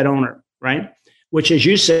of the pet owner, right? Which, as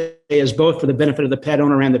you say, is both for the benefit of the pet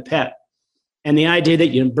owner and the pet. And the idea that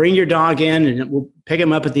you bring your dog in and we'll pick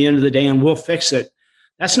him up at the end of the day and we'll fix it.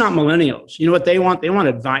 That's not millennials. You know what they want? They want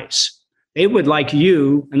advice. They would like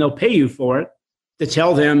you, and they'll pay you for it, to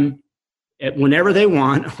tell them whenever they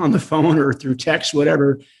want on the phone or through text,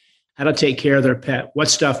 whatever, how to take care of their pet, what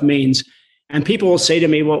stuff means. And people will say to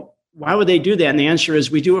me, well, why would they do that? And the answer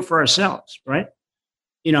is we do it for ourselves, right?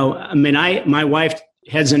 My wife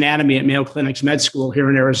heads anatomy at Mayo Clinic's med school here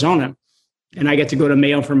in Arizona, and I get to go to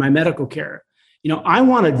Mayo for my medical care. I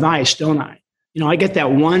want advice, don't I? I get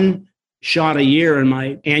that one shot a year in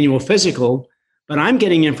my annual physical, but I'm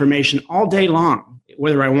getting information all day long,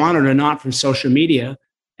 whether I want it or not, from social media.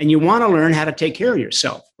 And you want to learn how to take care of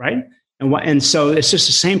yourself, right? And so it's just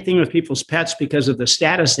the same thing with people's pets because of the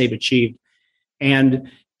status they've achieved. And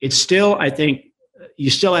it's still, I think, you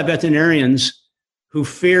still have veterinarians who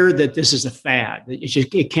fear that this is a fad, that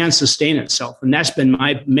it can't sustain itself. And that's been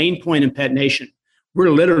my main point in Pet Nation. We're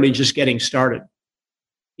literally just getting started.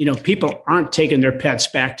 People aren't taking their pets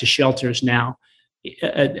back to shelters now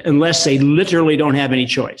unless they literally don't have any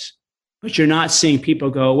choice. But you're not seeing people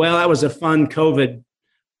go, well, that was a fun COVID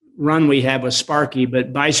run we had with Sparky,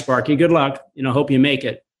 but bye, Sparky, good luck. Hope you make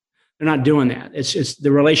it. They're not doing that. It's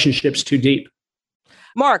the relationship's too deep.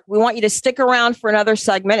 Mark, we want you to stick around for another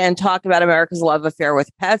segment and talk about America's love affair with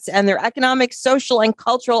pets and their economic, social, and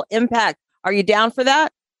cultural impact. Are you down for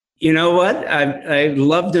that? You know what? I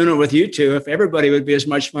love doing it with you two. If everybody would be as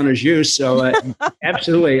much fun as you. So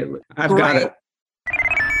absolutely. I've got it.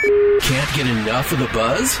 Can't get enough of the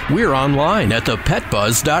buzz? We're online at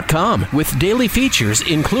thepetbuzz.com with daily features,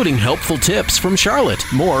 including helpful tips from Charlotte,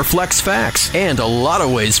 more Flex facts, and a lot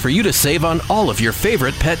of ways for you to save on all of your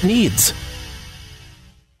favorite pet needs.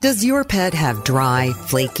 Does your pet have dry,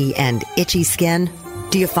 flaky, and itchy skin?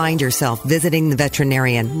 Do you find yourself visiting the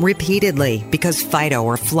veterinarian repeatedly because Fido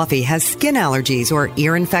or Fluffy has skin allergies or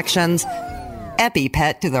ear infections?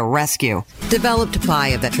 EpiPet to the rescue. Developed by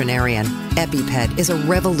a veterinarian, EpiPet is a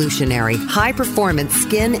revolutionary, high-performance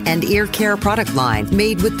skin and ear care product line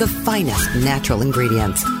made with the finest natural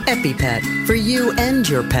ingredients. EpiPet, for you and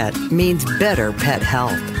your pet, means better pet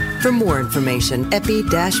health. For more information,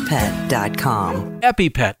 epi-pet.com.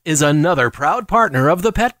 EpiPet is another proud partner of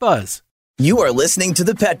the Pet Buzz. You are listening to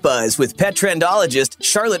the Pet Buzz with Petrendologist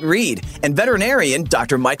Charlotte Reed and veterinarian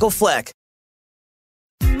Dr. Michael Fleck.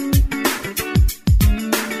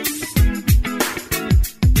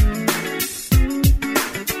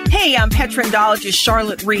 Hey, I'm Petrendologist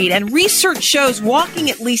Charlotte Reed, and research shows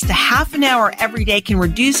walking at least a half an hour every day can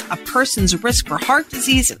reduce a person's risk for heart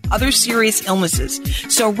disease and other serious illnesses.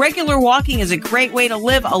 So regular walking is a great way to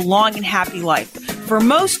live a long and happy life. For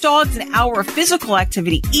most dogs, an hour of physical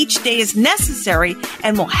activity each day is necessary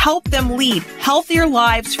and will help them lead healthier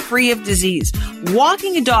lives free of disease.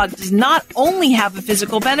 Walking a dog does not only have a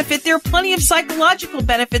physical benefit, there are plenty of psychological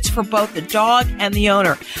benefits for both the dog and the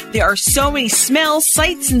owner. There are so many smells,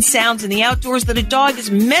 sights, and sounds in the outdoors that a dog is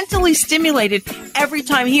mentally stimulated every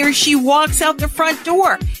time he or she walks out the front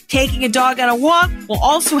door. Taking a dog on a walk will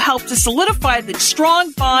also help to solidify the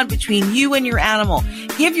strong bond between you and your animal.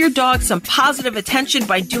 Give your dog some positive attention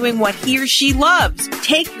by doing what he or she loves.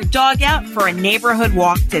 Take your dog out for a neighborhood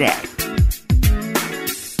walk today.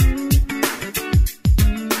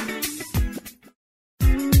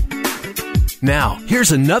 Now,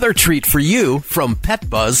 here's another treat for you from Pet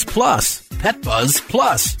Buzz Plus. Pet Buzz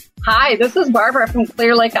Plus. Hi, this is Barbara from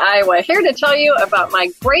Clear Lake, Iowa, here to tell you about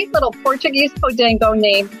my great little Portuguese Podengo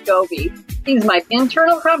named Gobi. He's my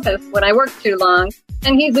internal compass when I work too long,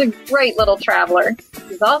 and he's a great little traveler.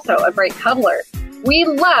 He's also a great cuddler. We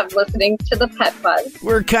love listening to the Pet Buzz.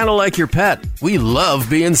 We're kind of like your pet. We love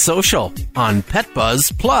being social on Pet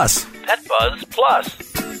Buzz Plus. Pet Buzz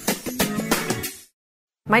Plus.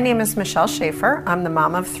 My name is Michelle Schaefer. I'm the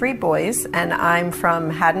mom of 3 boys, and I'm from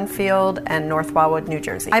Haddonfield and North Wildwood, New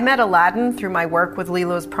Jersey. I met Aladdin through my work with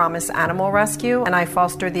Lilo's Promise Animal Rescue, and I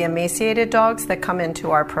foster the emaciated dogs that come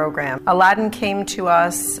into our program. Aladdin came to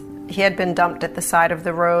us. He had been dumped at the side of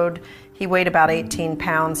the road. He weighed about 18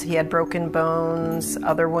 pounds. He had broken bones,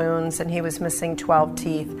 other wounds, and he was missing 12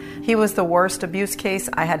 teeth. He was the worst abuse case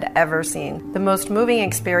I had ever seen. The most moving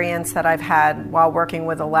experience that I've had while working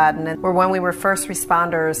with Aladdin were when we were first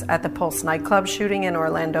responders at the Pulse nightclub shooting in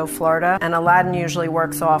Orlando, Florida, and Aladdin usually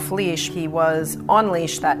works off leash. He was on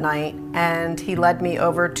leash that night, and he led me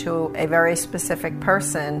over to a very specific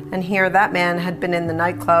person, and here that man had been in the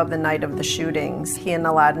nightclub the night of the shootings. He and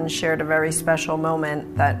Aladdin shared a very special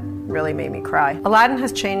moment that really made me cry. Aladdin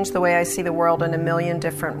has changed the way I see the world in a million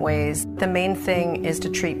different ways. The main thing is to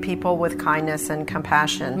treat people with kindness and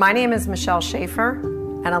compassion. My name is Michelle Schaefer,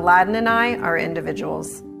 and Aladdin and I are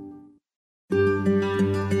individuals.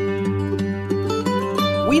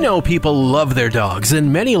 We know people love their dogs,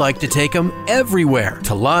 and many like to take them everywhere,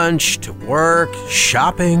 to lunch, to work,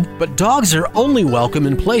 shopping. But dogs are only welcome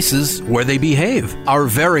in places where they behave. Our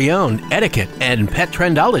very own etiquette and pet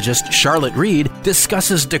trendologist Charlotte Reed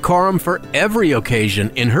discusses decorum for every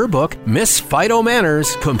occasion in her book, Miss Fido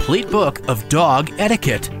Manners, Complete Book of Dog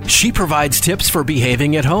Etiquette. She provides tips for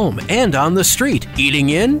behaving at home and on the street,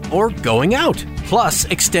 eating in or going out, plus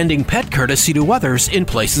extending pet courtesy to others in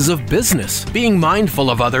places of business, being mindful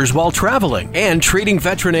of others while traveling, and treating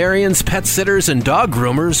veterinarians, pet sitters, and dog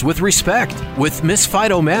groomers with respect. With Miss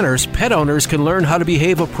Fido Manners, pet owners can learn how to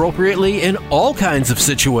behave appropriately in all kinds of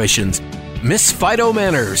situations. Miss Fido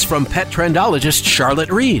Manners from pet trendologist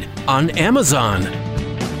Charlotte Reed on Amazon.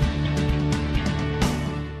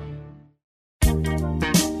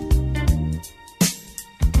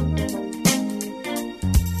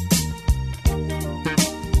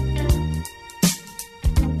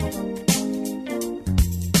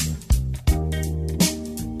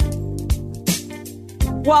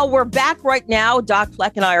 Well, we're back right now. Doc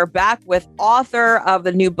Fleck and I are back with author of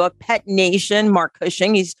the new book, Pet Nation, Mark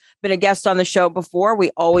Cushing. He's been a guest on the show before.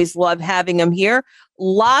 We always love having him here.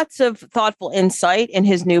 Lots of thoughtful insight in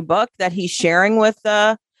his new book that he's sharing with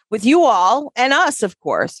you all and us, of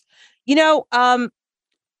course. You know,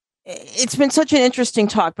 it's been such an interesting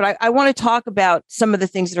talk, but I want to talk about some of the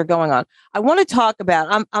things that are going on. I want to talk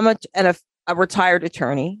about, I'm a retired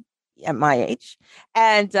attorney at my age,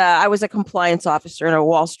 and I was a compliance officer in a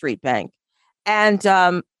Wall Street bank. And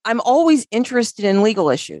I'm always interested in legal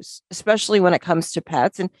issues, especially when it comes to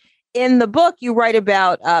pets. And in the book, you write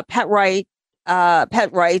about pet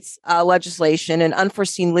rights legislation and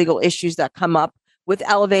unforeseen legal issues that come up with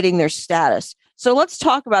elevating their status. So let's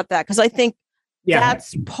talk about that, because I think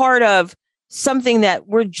that's part of something that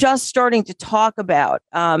we're just starting to talk about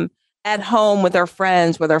at home with our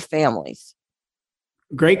friends, with our families.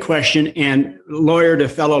 Great question. And lawyer to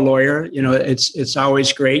fellow lawyer, you know, it's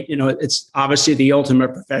always great. You know, it's obviously the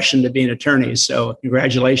ultimate profession to be an attorney. So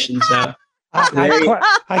congratulations. I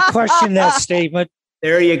question that statement.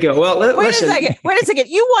 There you go. Well, wait a second.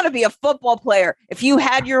 You want to be a football player. If you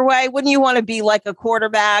had your way, wouldn't you want to be like a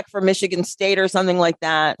quarterback for Michigan State or something like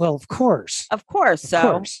that? Well, of course.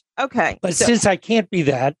 Okay. But since I can't be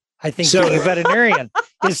that, I think being a veterinarian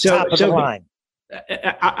is top of the line.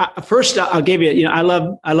 First, I'll give you, I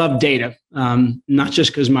love data, not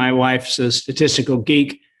just because my wife's a statistical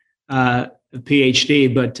geek, a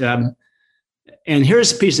PhD, but and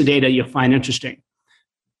here's a piece of data you'll find interesting,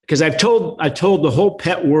 because I've told the whole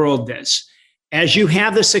pet world this. As you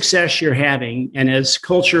have the success you're having, and as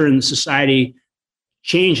culture and society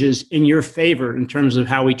changes in your favor in terms of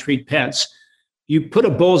how we treat pets, you put a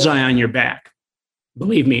bullseye on your back,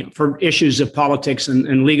 believe me, for issues of politics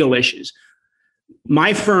and legal issues.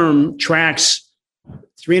 My firm tracks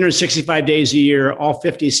 365 days a year, all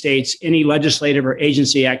 50 states, any legislative or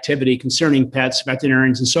agency activity concerning pets,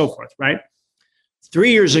 veterinarians, and so forth, right?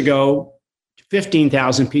 3 years ago,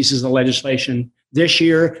 15,000 pieces of legislation. This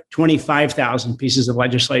year, 25,000 pieces of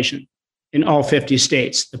legislation in all 50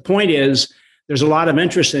 states. The point is, there's a lot of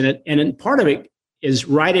interest in it. And part of it is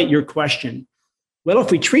right at your question. Well,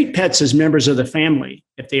 if we treat pets as members of the family,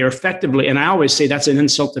 if they are effectively, and I always say that's an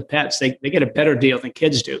insult to pets, they get a better deal than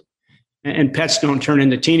kids do. And pets don't turn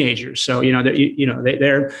into teenagers. So, they don't?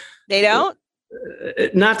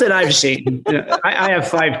 Not that I've seen. I have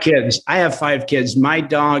 5 kids. My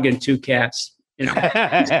dog and 2 cats.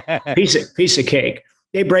 Piece of cake.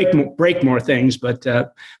 They break more things, but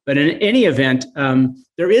in any event,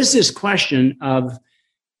 there is this question of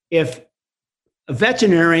if a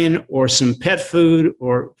veterinarian or some pet food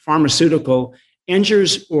or pharmaceutical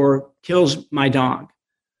injures or kills my dog.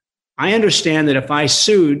 I understand that if I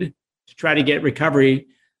sued to try to get recovery,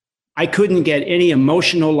 I couldn't get any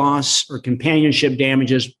emotional loss or companionship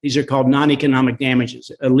damages. These are called non-economic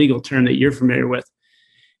damages, a legal term that you're familiar with.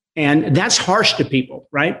 And that's harsh to people,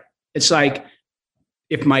 right? It's like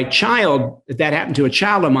if that happened to a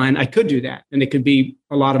child of mine, I could do that. And it could be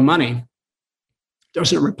a lot of money.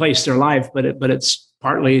 Doesn't replace their life, but it's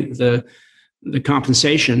partly the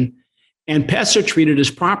compensation. And pets are treated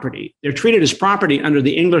as property. They're treated as property under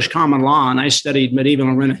the English common law. And I studied medieval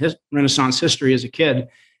and Renaissance history as a kid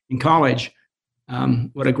in college.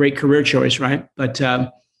 What a great career choice, right? But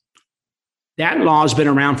that law has been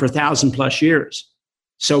around for 1,000+ years.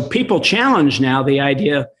 So people challenge now the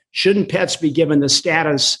idea, shouldn't pets be given the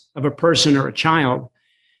status of a person or a child?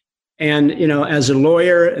 And, as a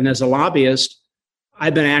lawyer and as a lobbyist,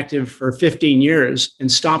 I've been active for 15 years in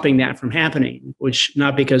stopping that from happening, which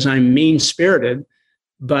not because I'm mean-spirited,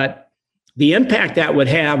 but the impact that would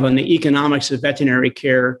have on the economics of veterinary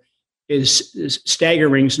care is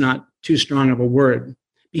staggering, is not too strong of a word.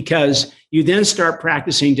 Because you then start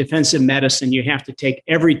practicing defensive medicine. You have to take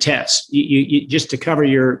every test you just to cover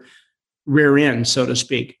your rear end, so to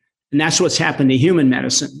speak. And that's what's happened to human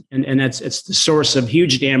medicine. And it's the source of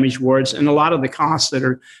huge damage wards and a lot of the costs that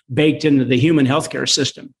are baked into the human healthcare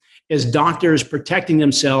system is doctors protecting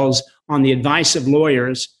themselves on the advice of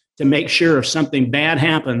lawyers to make sure if something bad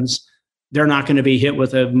happens, they're not going to be hit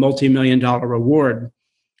with a multi-million-dollar reward.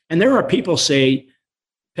 And there are people say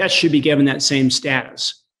pets should be given that same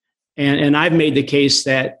status. And I've made the case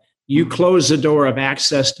that you close the door of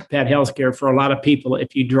access to pet healthcare for a lot of people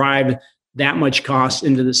if you drive that much cost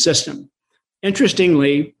into the system.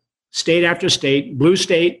 Interestingly, state after state, blue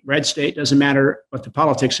state, red state, doesn't matter what the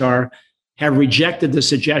politics are, have rejected the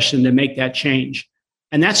suggestion to make that change.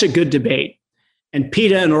 And that's a good debate. And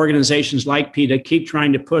PETA and organizations like PETA keep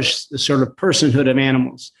trying to push the sort of personhood of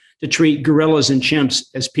animals, to treat gorillas and chimps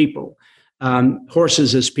as people,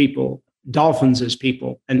 horses as people, dolphins as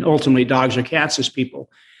people, and ultimately dogs or cats as people.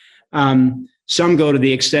 Some go to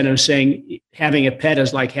the extent of saying having a pet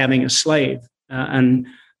is like having a slave, and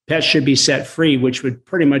pets should be set free, which would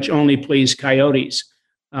pretty much only please coyotes,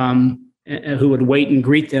 who would wait and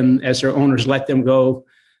greet them as their owners let them go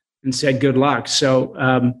and said good luck. So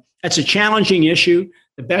that's a challenging issue.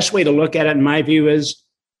 The best way to look at it, in my view, is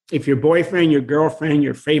if your boyfriend, your girlfriend,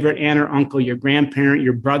 your favorite aunt or uncle, your grandparent,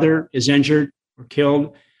 your brother is injured or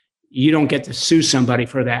killed, you don't get to sue somebody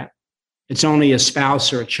for that. It's only a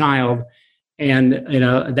spouse or a child. And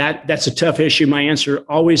that's a tough issue. My answer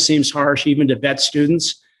always seems harsh, even to vet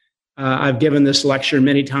students. I've given this lecture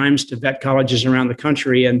many times to vet colleges around the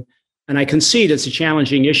country, and I concede it's a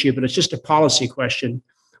challenging issue, but it's just a policy question.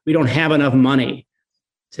 We don't have enough money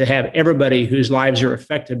to have everybody whose lives are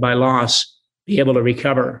affected by loss be able to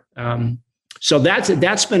recover. So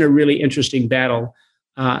that's been a really interesting battle.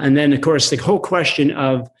 And then, of course, the whole question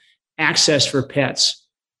of access for pets.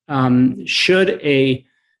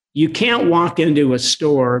 You can't walk into a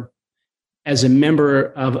store as a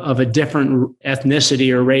member of a different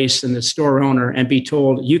ethnicity or race than the store owner and be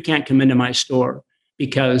told you can't come into my store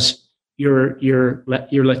because you're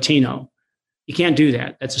Latino. You can't do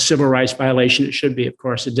that. That's a civil rights violation. It should be, of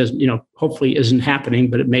course. It doesn't, hopefully isn't happening,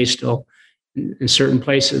 but it may still in certain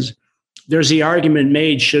places. There's the argument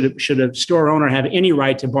made, should a store owner have any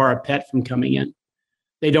right to bar a pet from coming in?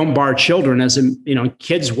 They don't bar children,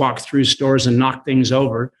 kids walk through stores and knock things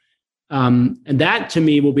over. And that, to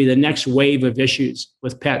me, will be the next wave of issues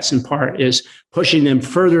with pets, in part, is pushing them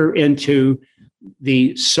further into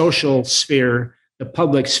the social sphere, the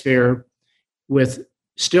public sphere, with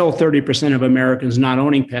still 30% of Americans not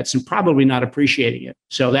owning pets and probably not appreciating it.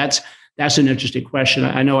 So that's an interesting question.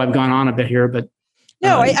 I know I've gone on a bit here, but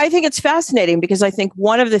no, I think it's fascinating, because I think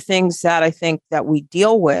one of the things that I think that we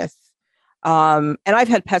deal with, and I've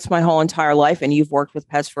had pets my whole entire life, and you've worked with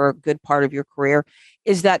pets for a good part of your career,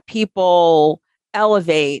 is that people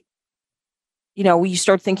elevate, you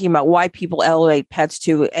start thinking about why people elevate pets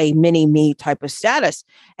to a mini me type of status.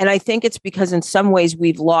 And I think it's because in some ways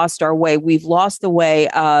we've lost our way. We've lost the way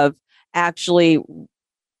of actually,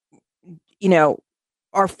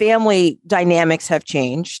 our family dynamics have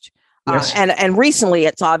changed. Yes. And recently,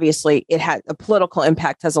 it had a political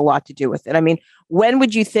impact, has a lot to do with it. I mean, when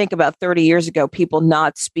would you think about 30 years ago, people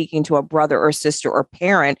not speaking to a brother or sister or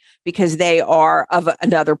parent because they are of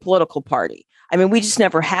another political party? I mean, we just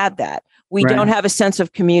never had that. We don't have a sense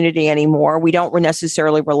of community anymore. We don't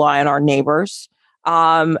necessarily rely on our neighbors.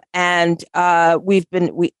 And some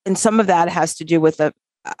of that has to do with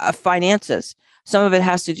finances. Some of it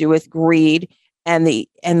has to do with greed and the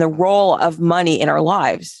role of money in our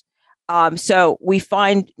lives. So we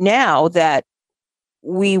find now that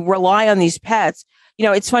we rely on these pets.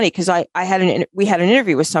 It's funny because we had an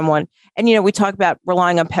interview with someone, and we talk about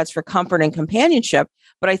relying on pets for comfort and companionship.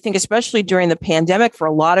 But I think especially during the pandemic, for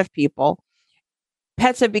a lot of people,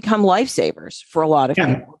 pets have become lifesavers for a lot of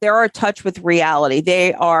people. They're in touch with reality.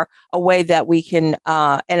 They are a way that we can,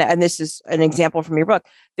 and this is an example from your book.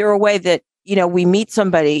 They're a way that we meet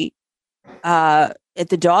somebody at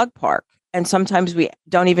the dog park, and sometimes we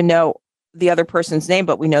don't even know the other person's name,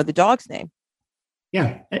 but we know the dog's name.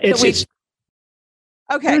 Yeah. Okay.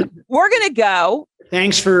 We're going to go.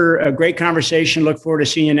 Thanks for a great conversation. Look forward to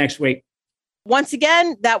seeing you next week. Once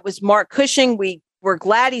again, that was Mark Cushing. We're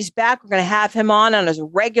glad he's back. We're going to have him on as a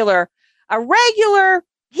regular, he'll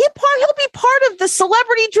be part of the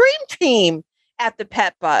celebrity dream team at the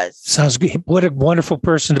Pet Buzz. Sounds good. What a wonderful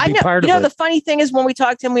person to be part of it. The funny thing is, when we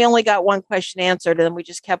talked to him, we only got one question answered, and then we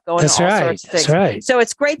just kept going. Sorts of things. That's right. So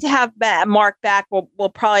it's great to have Mark back. We'll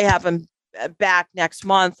probably have him back next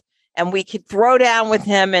month, and we could throw down with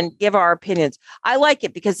him and give our opinions. I like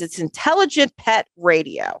it because it's intelligent pet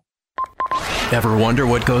radio. Ever wonder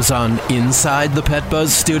what goes on inside the Pet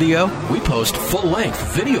Buzz studio? We post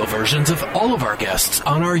full-length video versions of all of our guests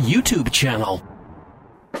on our YouTube channel.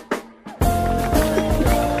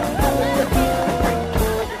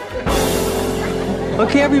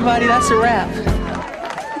 Okay, everybody, that's a wrap.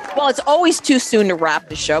 Well, it's always too soon to wrap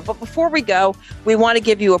the show, but before we go, we want to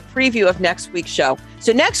give you a preview of next week's show.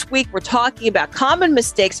 So next week, we're talking about common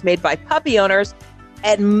mistakes made by puppy owners,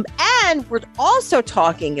 and we're also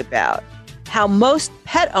talking about how most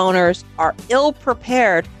pet owners are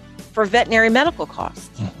ill-prepared for veterinary medical costs.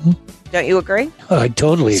 Mm-hmm. Don't you agree? I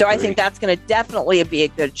totally agree. I think that's going to definitely be a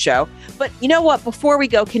good show. But you know what? Before we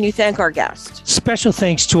go, can you thank our guest? Special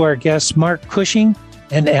thanks to our guests, Mark Cushing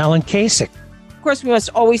and Alan Kacic. Of course, we must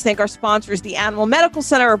always thank our sponsors, the Animal Medical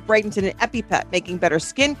Center of Bradenton and EpiPet, making better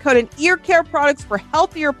skin, coat, and ear care products for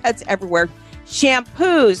healthier pets everywhere.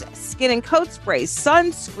 Shampoos, skin and coat sprays,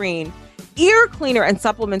 sunscreen, ear cleaner, and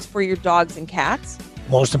supplements for your dogs and cats.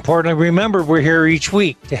 Most importantly, remember, we're here each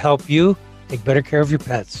week to help you take better care of your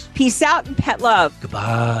pets. Peace out and pet love.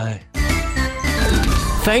 Goodbye.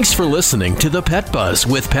 Thanks for listening to The Pet Buzz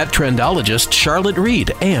with Petrendologist Charlotte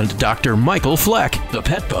Reed and Dr. Michael Fleck. The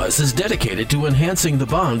Pet Buzz is dedicated to enhancing the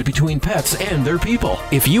bond between pets and their people.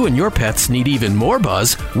 If you and your pets need even more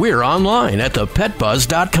buzz, we're online at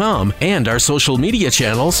thepetbuzz.com and our social media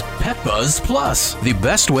channels, Pet Buzz Plus, the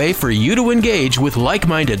best way for you to engage with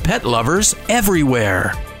like-minded pet lovers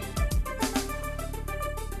everywhere.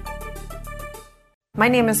 My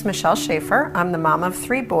name is Michelle Schaefer. I'm the mom of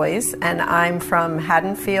 3 boys, and I'm from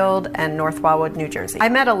Haddonfield and North Wildwood, New Jersey. I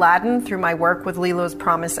met Aladdin through my work with Lilo's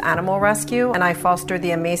Promise Animal Rescue, and I foster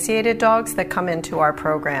the emaciated dogs that come into our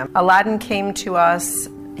program. Aladdin came to us.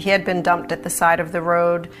 He had been dumped at the side of the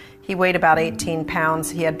road. He weighed about 18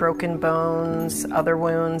 pounds. He had broken bones, other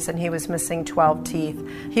wounds, and he was missing 12 teeth.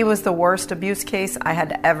 He was the worst abuse case I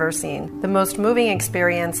had ever seen. The most moving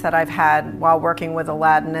experience that I've had while working with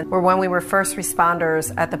Aladdin were when we were first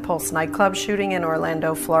responders at the Pulse nightclub shooting in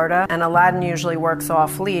Orlando, Florida, and Aladdin usually works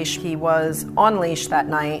off leash. He was on leash that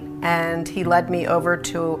night, and he led me over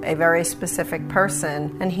to a very specific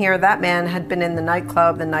person, and here that man had been in the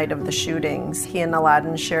nightclub the night of the shootings. He and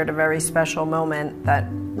Aladdin shared a very special moment that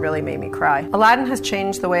really made me cry. Aladdin has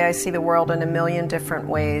changed the way I see the world in a million different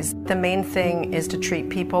ways. The main thing is to treat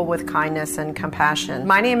people with kindness and compassion.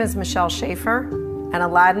 My name is Michelle Schaefer. and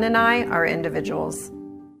Aladdin and I are individuals.